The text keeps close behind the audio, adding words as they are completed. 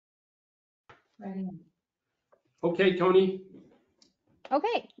Okay, Tony.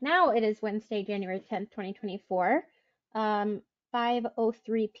 Okay, now it is Wednesday, January 10th, 2024.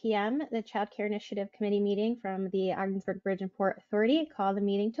 5:03 p.m. The Childcare Initiative Committee meeting from the Ogdensburg Bridge and Port Authority. Call the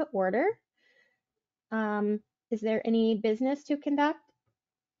meeting to order. Is there any business to conduct?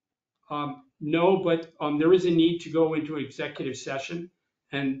 No, but there is a need to go into executive session,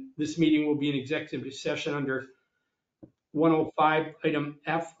 and this meeting will be an executive session under 105 item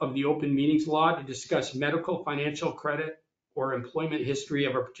F of the Open Meetings Law to discuss medical, financial, credit, or employment history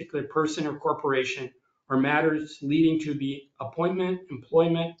of a particular person or corporation, or matters leading to the appointment,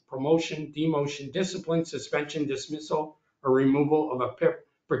 employment, promotion, demotion, discipline, suspension, dismissal, or removal of a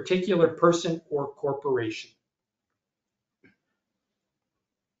particular person or corporation.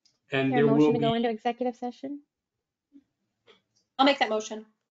 And there motion will to be go into executive session? I'll make that motion.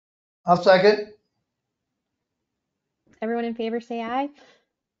 I'll second. Everyone in favor say aye.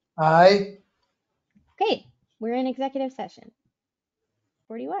 Aye. Okay, we're in executive session.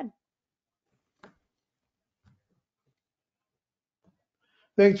 41.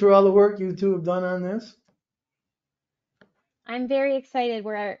 Thanks for all the work you two have done on this. I'm very excited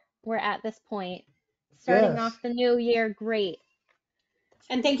we're at this point. Starting Yes. off the new year, great.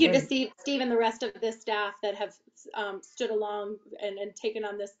 And thank you to Great. Steve and the rest of this staff that have stood along and taken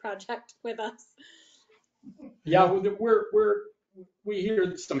on this project with us. Yeah, we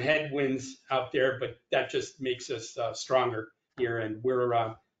hear some headwinds out there, but that just makes us stronger here, and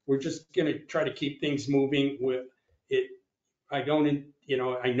we're just gonna try to keep things moving with it. I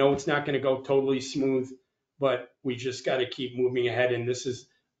know it's not gonna go totally smooth, but we just got to keep moving ahead, and this is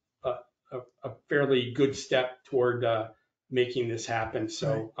a fairly good step toward making this happen.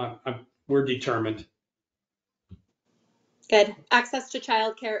 So we're determined. Good. Access to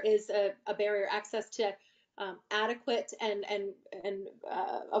childcare is a barrier. Access to adequate and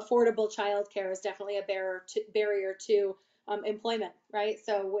affordable childcare is definitely a barrier to employment, right?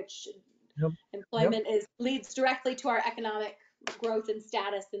 So which Yep. employment leads directly to our economic growth and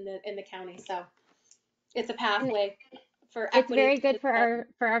status in the county. So it's a pathway for equity. It's very good for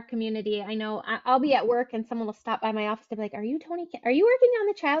our community. I know I'll be at work and someone will stop by my office to be like, "Are you Tony? Are you working on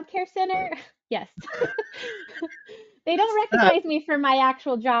the child care center?" Yes. They don't recognize me for my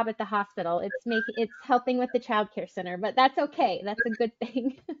actual job at the hospital. It's helping with the child care center, but that's okay. That's a good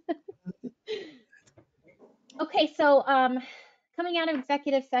thing. Okay, so coming out of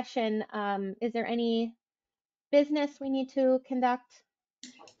executive session, is there any business we need to conduct?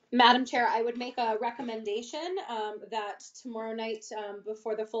 Madam Chair, I would make a recommendation that tomorrow night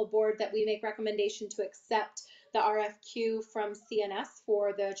before the full board that we make recommendation to accept the RFQ from CNS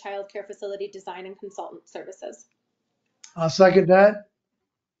for the child care facility design and consultant services. I'll second that.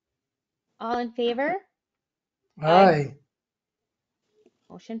 All in favor? Aye.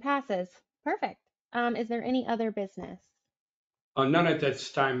 Motion passes. Perfect. Is there any other business? None at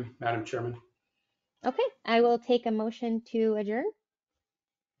this time, Madam Chairman. Okay, I will take a motion to adjourn.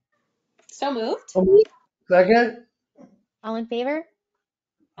 So moved. Second. All in favor?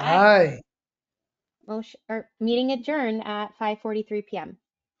 Aye. Meeting adjourned at 5:43 p.m.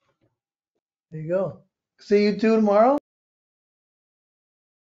 There you go. See you two tomorrow.